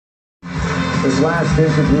This last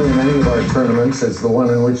interview in any of our tournaments is the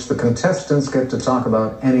one in which the contestants get to talk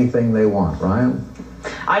about anything they want. Ryan?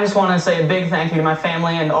 I just want to say a big thank you to my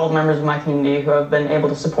family and all the members of my community who have been able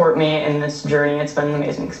to support me in this journey. It's been an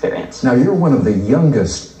amazing experience. Now, you're one of the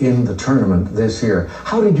youngest in the tournament this year.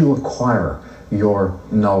 How did you acquire your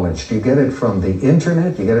knowledge? Do you get it from the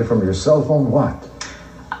internet? Do you get it from your cell phone? What?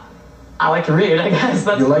 I like to read, I guess.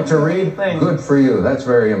 You like to read? Good for you. That's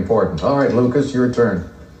very important. All right, Lucas, your turn.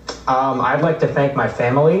 I'd like to thank my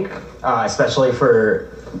family, especially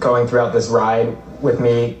for going throughout this ride with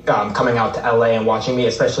me, coming out to LA and watching me,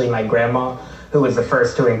 especially my grandma, who was the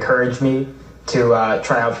first to encourage me to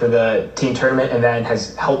try out for the team tournament and then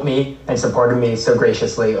has helped me and supported me so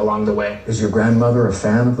graciously along the way. Is your grandmother a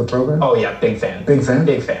fan of the program? Oh yeah, big fan. Big fan?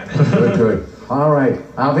 Big fan. Good, good. All right,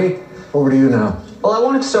 Avi, over to you now. Well, I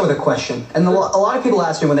wanted to start with a question. And a lot of people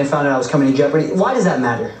asked me when they found out I was coming to Jeopardy, why does that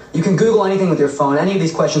matter? You can Google anything with your phone. Any of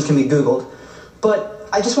these questions can be Googled. But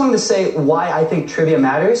I just wanted to say why I think trivia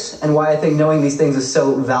matters and why I think knowing these things is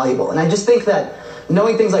so valuable. And I just think that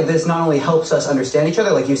knowing things like this not only helps us understand each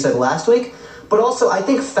other, like you said last week, but also I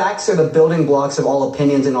think facts are the building blocks of all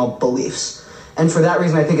opinions and all beliefs. And for that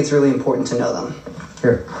reason, I think it's really important to know them.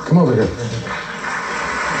 Here, come over here.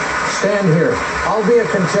 Stand here. I'll be a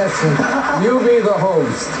contestant. You be the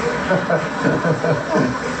host.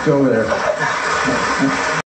 Go over there.